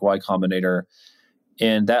 like Y Combinator.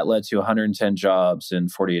 And that led to 110 jobs in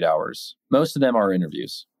 48 hours. Most of them are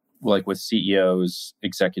interviews, like with CEOs,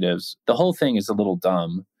 executives. The whole thing is a little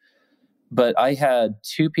dumb. But I had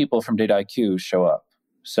 2 people from Dataiku show up.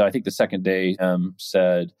 So I think the second day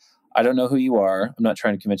said, I don't know who you are. I'm not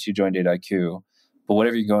trying to convince you to join Dataiku, but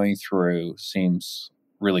whatever you're going through seems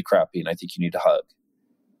really crappy, and I think you need a hug.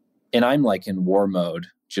 And I'm like in war mode,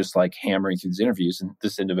 just like hammering through these interviews. And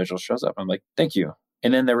this individual shows up. I'm like, thank you.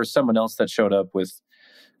 And then there was someone else that showed up with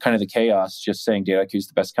kind of the chaos, just saying Dataiku is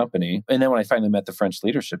the best company. And then when I finally met the French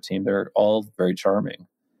leadership team, they're all very charming.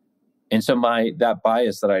 And so that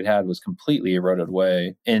bias that I'd had was completely eroded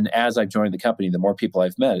away. And as I've joined the company, the more people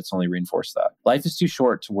I've met, it's only reinforced that. Life is too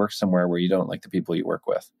short to work somewhere where you don't like the people you work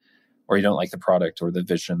with, or you don't like the product or the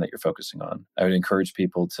vision that you're focusing on. I would encourage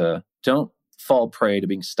people to don't fall prey to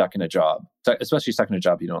being stuck in a job, especially stuck in a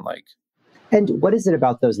job you don't like. And what is it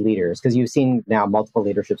about those leaders? Because you've seen now multiple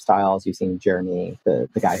leadership styles. You've seen Jeremy, the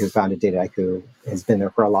guy who founded Dataiku, has been there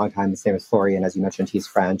for a long time. His name is Florian. As you mentioned, he's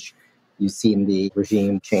French. You've seen the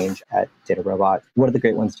regime change at DataRobot. What are the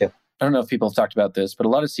great ones too? I don't know if people have talked about this, but a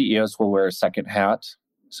lot of CEOs will wear a second hat.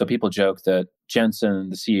 So people joke that Jepson,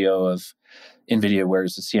 the CEO of NVIDIA,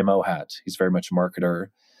 wears the CMO hat. He's very much a marketer.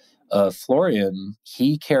 Florian,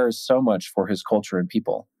 he cares so much for his culture and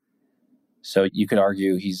people. So you could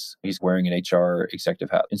argue he's wearing an HR executive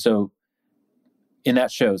hat. And so, and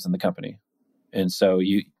that shows in the company. And so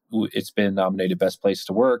it's been nominated best place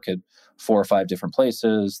to work at 4 or 5 different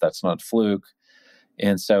places. That's not a fluke.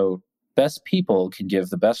 And so best people can give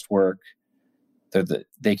the best work.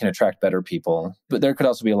 They can attract better people. But there could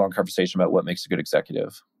also be a long conversation about what makes a good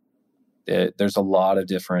executive. There's a lot of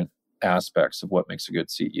different aspects of what makes a good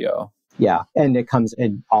CEO. Yeah, and it comes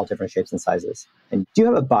in all different shapes and sizes. And do you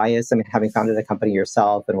have a bias? I mean, having founded a company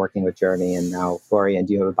yourself and working with Jeremy and now Florian,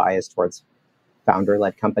 do you have a bias towards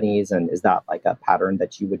founder-led companies? And is that like a pattern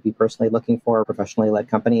that you would be personally looking for, professionally-led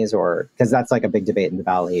companies? Or because that's like a big debate in the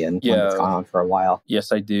Valley and one that's gone on for a while.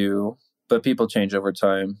 Yes, I do. But people change over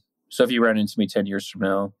time. So if you ran into me 10 years from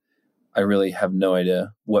now, I really have no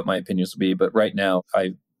idea what my opinions will be. But right now,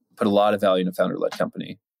 I put a lot of value in a founder-led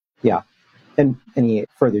company. Yeah. And any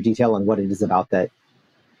further detail on what it is about that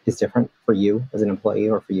is different for you as an employee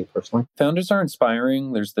or for you personally? Founders are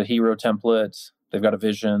inspiring. There's the hero template. They've got a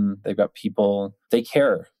vision. They've got people. They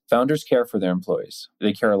care. Founders care for their employees.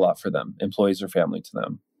 They care a lot for them. Employees are family to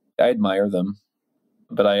them. I admire them.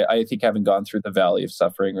 But I think having gone through the valley of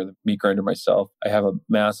suffering or the meat grinder myself, I have a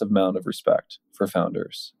massive amount of respect for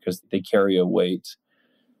founders because they carry a weight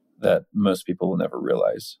that most people will never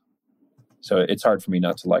realize. So it's hard for me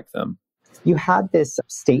not to like them. You had this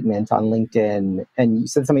statement on LinkedIn, and you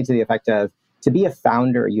said something to the effect of, to be a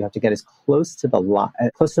founder, you have to get as close to the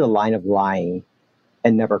line of lying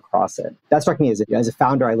and never cross it. That struck me as a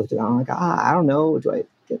founder. I looked at it, I'm like, I don't know. Do I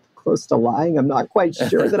get close to lying? I'm not quite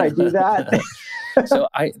sure that I do that. So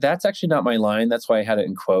that's actually not my line. That's why I had it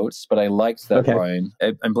in quotes, but I liked that line.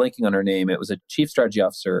 I'm blanking on her name. It was a chief strategy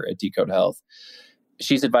officer at Decode Health.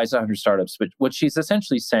 She's advised 100 startups, but what she's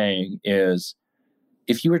essentially saying is,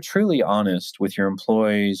 if you were truly honest with your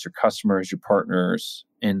employees, your customers, your partners,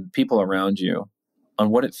 and people around you on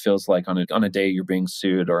what it feels like on a day you're being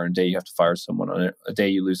sued, or on a day you have to fire someone, on a day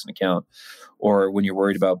you lose an account, or when you're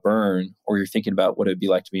worried about burn, or you're thinking about what it'd be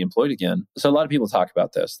like to be employed again. So a lot of people talk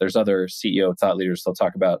about this. There's other CEO thought leaders, they'll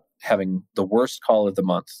talk about having the worst call of the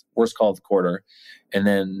month, worst call of the quarter, and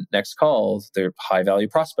then next call, they're high value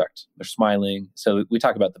prospect. They're smiling. So we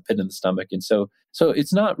talk about the pit in the stomach. And so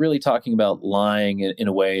it's not really talking about lying in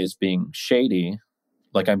a way as being shady,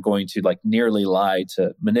 like I'm going to like nearly lie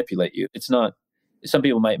to manipulate you. It's not. Some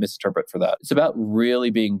people might misinterpret for that. It's about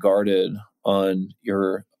really being guarded on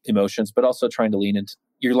your emotions, but also trying to lean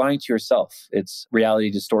you're lying to yourself. It's reality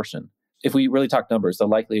distortion. If we really talk numbers, the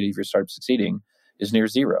likelihood of your startup succeeding is near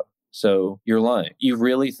zero. So you're lying. You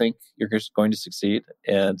really think you're just going to succeed?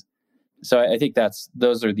 And so I think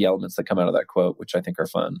those are the elements that come out of that quote, which I think are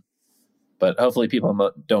fun. But hopefully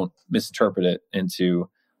people don't misinterpret it into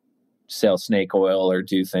sell snake oil or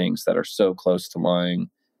do things that are so close to lying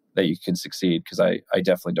that you can succeed, because I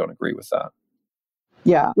definitely don't agree with that.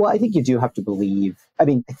 Yeah, well, I think you do have to believe. I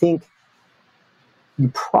think you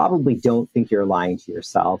probably don't think you're lying to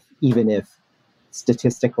yourself, even if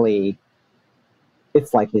statistically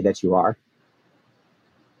it's likely that you are.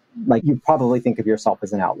 Like, you probably think of yourself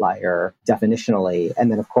as an outlier definitionally.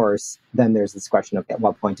 And then, of course, then there's this question of at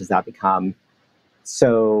what point does that become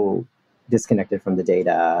so disconnected from the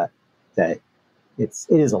data that it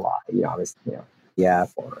is a lie. Obviously,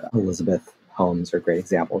 for Elizabeth Holmes are great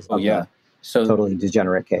examples of so totally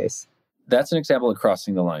degenerate case. That's an example of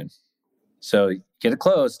crossing the line. So get it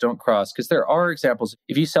close, don't cross, because there are examples.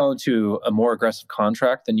 If you sell into a more aggressive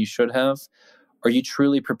contract than you should have, are you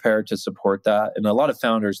truly prepared to support that? And a lot of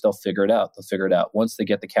founders, they'll figure it out. Once they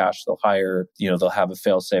get the cash, they'll hire, they'll have a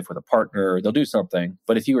fail-safe with a partner, they'll do something.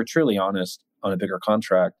 But if you were truly honest on a bigger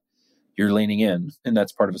contract, you're leaning in. And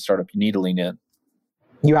that's part of a startup. You need to lean in.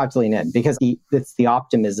 You have to lean in, because it's the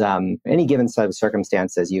optimism. Any given set of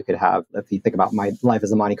circumstances you could have, if you think about my life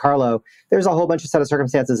as a Monte Carlo, there's a whole bunch of set of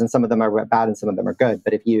circumstances, and some of them are bad and some of them are good.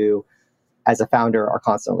 But if you, as a founder, are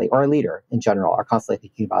constantly, or a leader in general, are constantly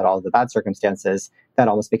thinking about all of the bad circumstances, that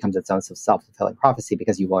almost becomes its own self-fulfilling prophecy,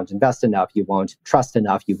 because you won't invest enough, you won't trust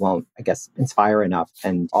enough, you won't, inspire enough,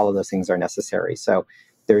 and all of those things are necessary. So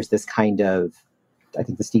there's this kind of, I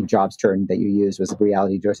think the Steve Jobs term that you used was a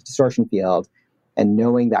reality distortion field. And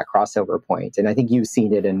knowing that crossover point, and I think you've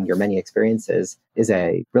seen it in your many experiences, is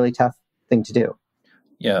a really tough thing to do.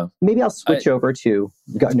 Yeah. Maybe I'll switch over to...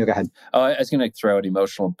 Go ahead. Oh, I was going to throw an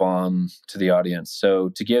emotional bomb to the audience. So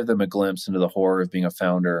to give them a glimpse into the horror of being a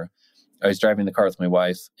founder, I was driving the car with my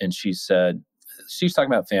wife, and she said, she's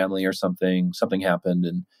talking about family or something happened,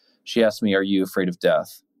 and she asked me, "Are you afraid of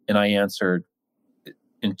death?" And I answered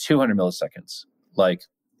in 200 milliseconds, like,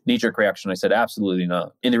 knee-jerk reaction. I said, "Absolutely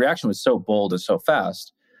not." And the reaction was so bold and so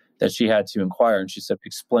fast that she had to inquire. And she said,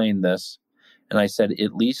 "Explain this." And I said,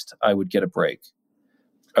 "At least I would get a break."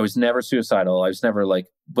 I was never suicidal. I was never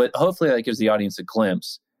but hopefully that gives the audience a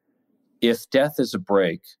glimpse. If death is a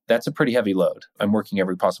break, that's a pretty heavy load. I'm working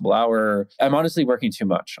every possible hour. I'm honestly working too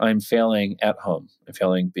much. I'm failing at home. I'm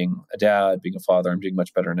failing being a dad, being a father. I'm doing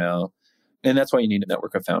much better now. And that's why you need a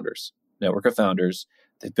network of founders.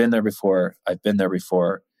 They've been there before. I've been there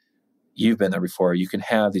before. You've been there before. You can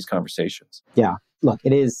have these conversations. Yeah. Look,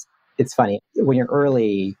 it's funny. When you're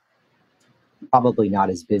early, probably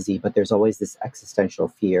not as busy, but there's always this existential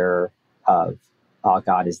fear of, oh,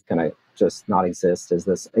 God is going to just not exist. Is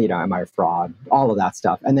this, am I a fraud? All of that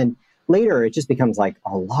stuff. And then later it just becomes like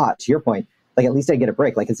a lot. To your point, at least I get a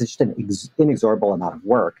break. It's just an inexorable amount of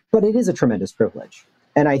work, but it is a tremendous privilege.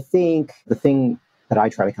 And I think the thing that I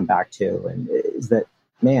try to come back to is that,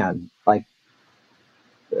 man,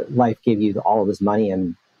 life gave you all of this money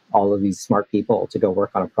and all of these smart people to go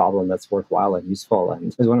work on a problem that's worthwhile and useful.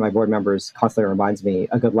 And as one of my board members constantly reminds me,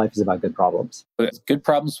 a good life is about good problems. Good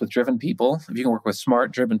problems with driven people. If you can work with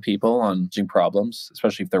smart, driven people on problems,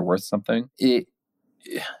 especially if they're worth something.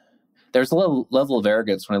 There's a level of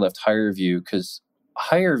arrogance when I left HireVue, because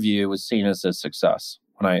HireVue was seen as a success.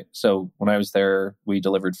 When I was there, we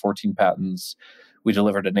delivered 14 patents. We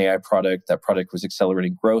delivered an AI product. That product was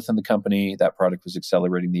accelerating growth in the company. That product was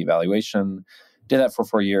accelerating the evaluation. Did that for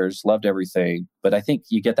 4 years, loved everything. But I think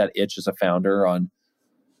you get that itch as a founder on,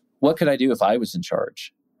 what could I do if I was in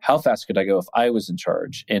charge? How fast could I go if I was in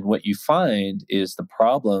charge? And what you find is the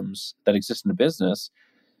problems that exist in a business,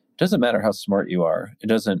 doesn't matter how smart you are.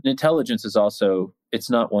 Intelligence is also, it's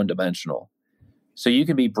not one-dimensional. So you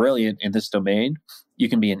can be brilliant in this domain. You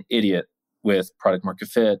can be an idiot with product market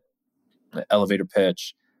fit, elevator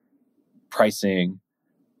pitch, pricing,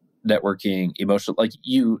 networking, emotional,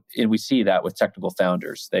 and we see that with technical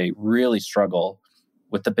founders. They really struggle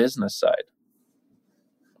with the business side.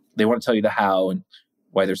 They want to tell you the how and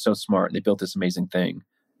why they're so smart, and they built this amazing thing.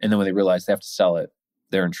 And then when they realize they have to sell it,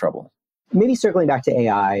 they're in trouble. Maybe circling back to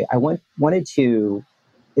AI, I wanted to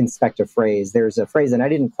inspect a phrase. There's a phrase, and I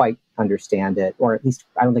didn't quite understand it, or at least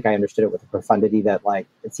I don't think I understood it with the profundity that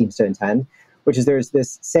it seems to intend, which is there's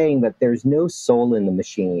this saying that there's no soul in the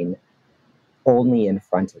machine, only in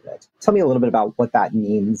front of it. Tell me a little bit about what that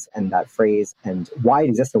means and that phrase and why it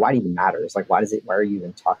exists and why it even matters. Why are you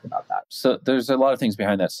even talking about that? So there's a lot of things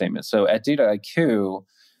behind that statement. So at Dataiku,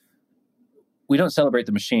 we don't celebrate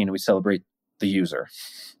the machine, we celebrate the user.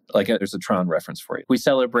 Like there's a Tron reference for you. We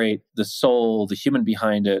celebrate the soul, the human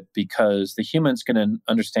behind it, because the human's going to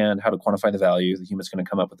understand how to quantify the value. The human's going to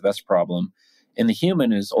come up with the best problem. And the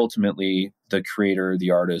human is ultimately the creator,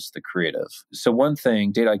 the artist, the creative. So one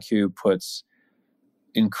thing, Dataiku puts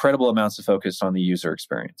incredible amounts of focus on the user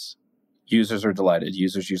experience. Users are delighted.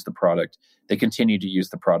 Users use the product. They continue to use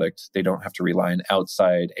the product. They don't have to rely on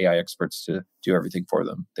outside AI experts to do everything for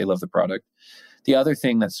them. They love the product. The other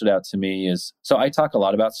thing that stood out to me is, so I talk a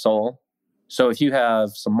lot about soul. So if you have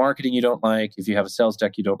some marketing you don't like, if you have a sales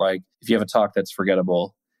deck you don't like, if you have a talk that's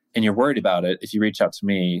forgettable and you're worried about it, if you reach out to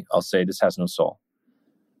me, I'll say this has no soul.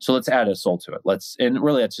 So let's add a soul to it. And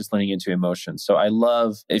really that's just leaning into emotion. So I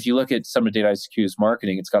love, if you look at some of Dataiku's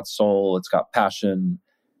marketing, it's got soul, it's got passion.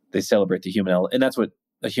 They celebrate the human element. And that's what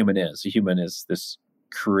a human is. A human is this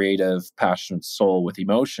creative, passionate soul with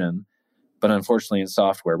emotion. But unfortunately in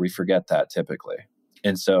software, we forget that typically.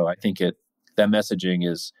 And so I think that messaging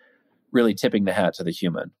is really tipping the hat to the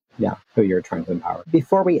human. Yeah, who you're trying to empower.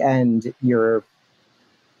 Before we end, you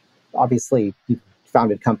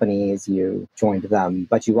founded companies, you joined them,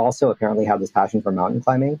 but you also apparently have this passion for mountain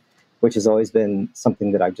climbing, which has always been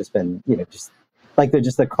something that I've just been, just like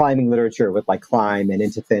the climbing literature with like Climb and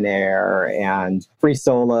Into Thin Air and Free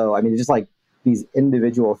Solo. I mean, just like these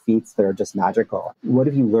individual feats that are just magical. What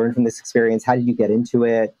have you learned from this experience? How did you get into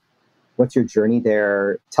it? What's your journey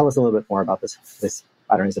there? Tell us a little bit more about this.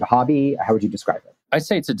 I don't know, is it a hobby? How would you describe it? I'd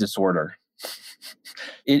say it's a disorder.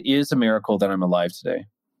 It is a miracle that I'm alive today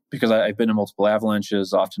because I've been in multiple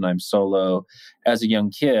avalanches. Often I'm solo. As a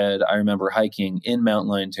young kid, I remember hiking in mountain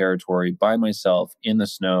lion territory by myself in the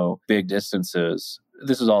snow, big distances.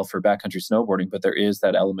 This is all for backcountry snowboarding, but there is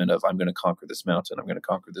that element of I'm going to conquer this mountain. I'm going to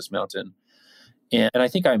conquer this mountain. And I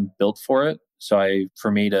think I'm built for it. So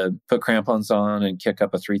for me to put crampons on and kick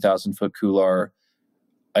up a 3,000 foot couloir,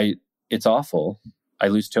 it's awful. I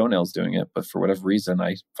lose toenails doing it, but for whatever reason,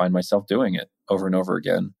 I find myself doing it over and over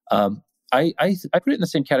again. I put it in the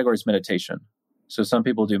same category as meditation. So some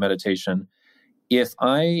people do meditation. If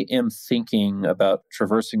I am thinking about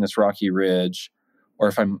traversing this rocky ridge, or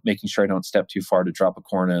if I'm making sure I don't step too far to drop a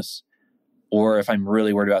cornice, or if I'm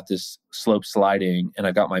really worried about this slope sliding and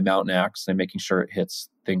I got my mountain axe and I'm making sure it hits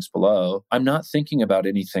things below, I'm not thinking about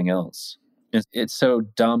anything else. It's so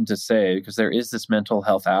dumb to say because there is this mental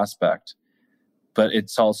health aspect, but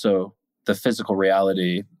it's also the physical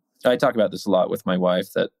reality. I talk about this a lot with my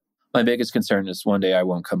wife, that my biggest concern is one day I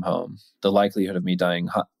won't come home. The likelihood of me dying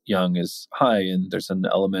young is high, and there's an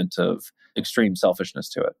element of extreme selfishness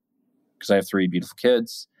to it because I have 3 beautiful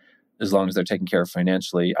kids. As long as they're taken care of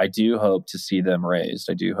financially, I do hope to see them raised.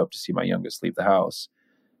 I do hope to see my youngest leave the house.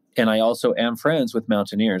 And I also am friends with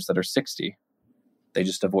mountaineers that are 60. They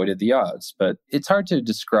just avoided the odds. But it's hard to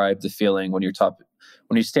describe the feeling when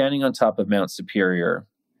you're standing on top of Mount Superior.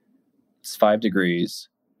 It's 5 degrees.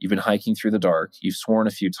 You've been hiking through the dark. You've sworn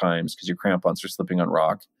a few times because your crampons are slipping on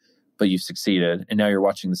rock, but you've succeeded. And now you're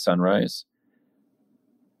watching the sunrise.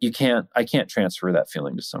 I can't transfer that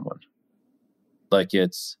feeling to someone. I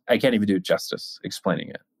can't even do it justice explaining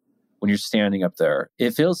it. When you're standing up there,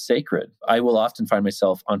 it feels sacred. I will often find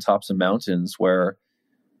myself on tops of mountains where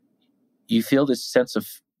you feel this sense of,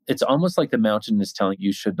 it's almost like the mountain is telling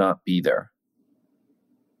you should not be there.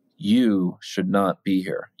 You should not be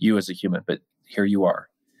here, you as a human, but here you are.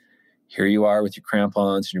 Here you are with your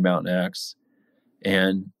crampons and your mountain axe,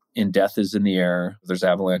 and death is in the air. There's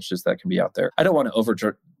avalanches that can be out there. I don't want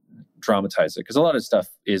to dramatize it because a lot of stuff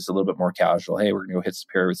is a little bit more casual. Hey, we're going to go hit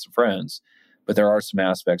Superior with some friends. But there are some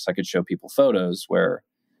aspects I could show people photos where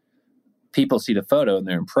people see the photo and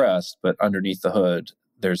they're impressed, but underneath the hood,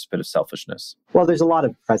 there's a bit of selfishness. Well, there's a lot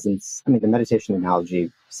of presence. I mean, the meditation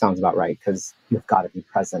analogy sounds about right because you've got to be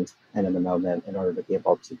present and in the moment in order to be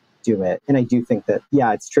able to do it. And I do think that,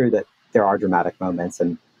 yeah, it's true that there are dramatic moments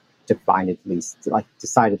and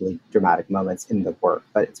decidedly dramatic moments in the work.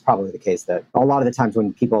 But it's probably the case that a lot of the times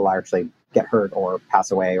when people actually get hurt or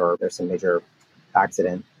pass away or there's some major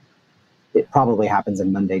accident, it probably happens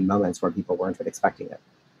in mundane moments where people weren't expecting it,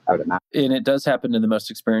 I would imagine. And it does happen to the most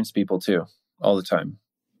experienced people too, all the time.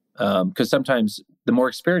 Because sometimes the more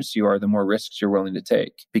experienced you are, the more risks you're willing to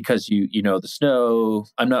take because you know the snow.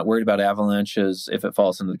 I'm not worried about avalanches if it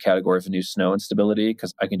falls into the category of a new snow instability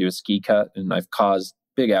because I can do a ski cut and I've caused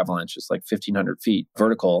big avalanches, like 1,500 feet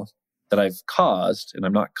vertical that I've caused, and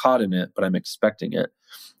I'm not caught in it, but I'm expecting it.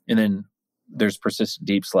 And then there's persistent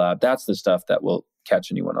deep slab. That's the stuff that will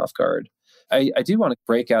catch anyone off guard. I do want to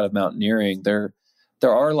break out of mountaineering. There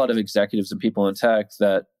are a lot of executives and people in tech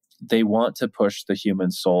that they want to push the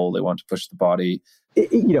human soul. They want to push the body.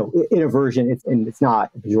 in a version, it's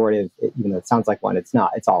not pejorative, even though it sounds like one, it's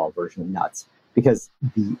not. It's all a version of nuts because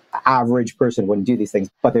the average person wouldn't do these things,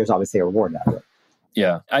 but there's obviously a reward out of it.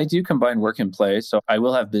 Yeah, I do combine work and play. So I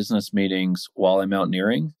will have business meetings while I'm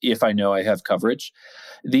mountaineering if I know I have coverage.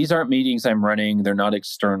 These aren't meetings I'm running. They're not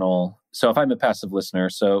external. So if I'm a passive listener,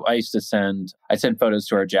 so I send photos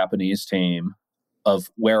to our Japanese team of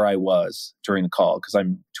where I was during the call because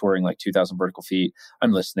I'm touring like 2,000 vertical feet.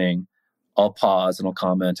 I'm listening. I'll pause and I'll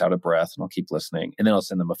comment out of breath and I'll keep listening. And then I'll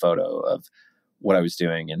send them a photo of what I was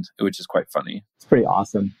doing, and which is quite funny. It's pretty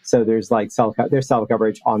awesome. So there's like self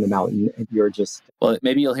coverage on the mountain, and you're just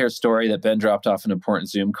maybe you'll hear a story that Ben dropped off an important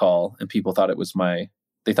Zoom call, and people thought it was my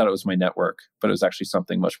network, but it was actually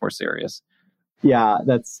something much more serious. Yeah,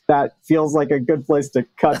 that feels like a good place to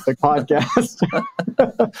cut the podcast.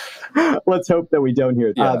 Let's hope that we don't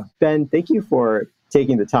hear that. Yeah. Ben, thank you for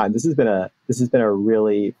taking the time. This has been a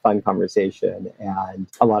really fun conversation and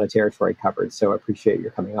a lot of territory covered. So I appreciate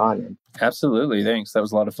your coming on. Absolutely. Thanks. That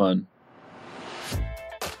was a lot of fun.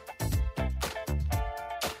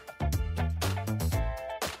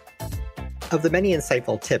 Of the many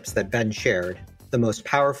insightful tips that Ben shared, the most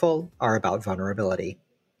powerful are about vulnerability.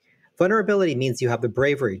 Vulnerability means you have the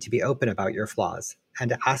bravery to be open about your flaws and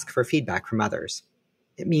to ask for feedback from others.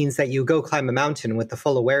 It means that you go climb a mountain with the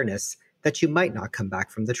full awareness that you might not come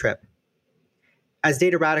back from the trip. As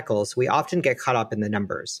data radicals, we often get caught up in the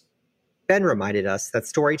numbers. Ben reminded us that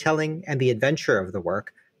storytelling and the adventure of the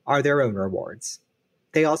work are their own rewards.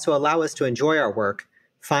 They also allow us to enjoy our work,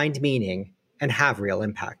 find meaning, and have real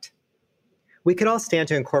impact. We could all stand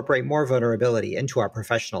to incorporate more vulnerability into our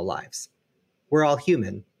professional lives. We're all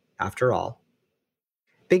human, after all.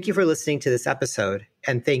 Thank you for listening to this episode,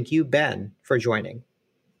 and thank you, Ben, for joining.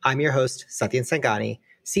 I'm your host, Satyen Sangani,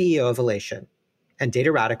 CEO of Elation. And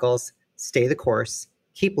Data Radicals, stay the course,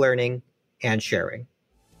 keep learning, and sharing.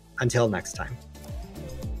 Until next time.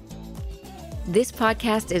 This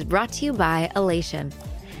podcast is brought to you by Elation.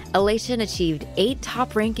 Elation achieved 8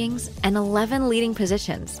 top rankings and 11 leading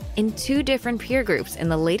positions in 2 different peer groups in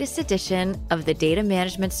the latest edition of the Data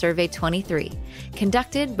Management Survey 23,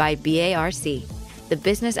 conducted by BARC, the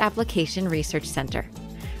Business Application Research Center.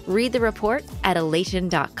 Read the report at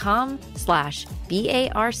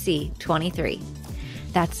elation.com/BARC23.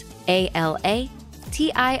 That's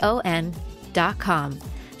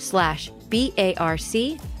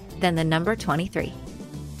ALATION.com/BARC, then the number 23.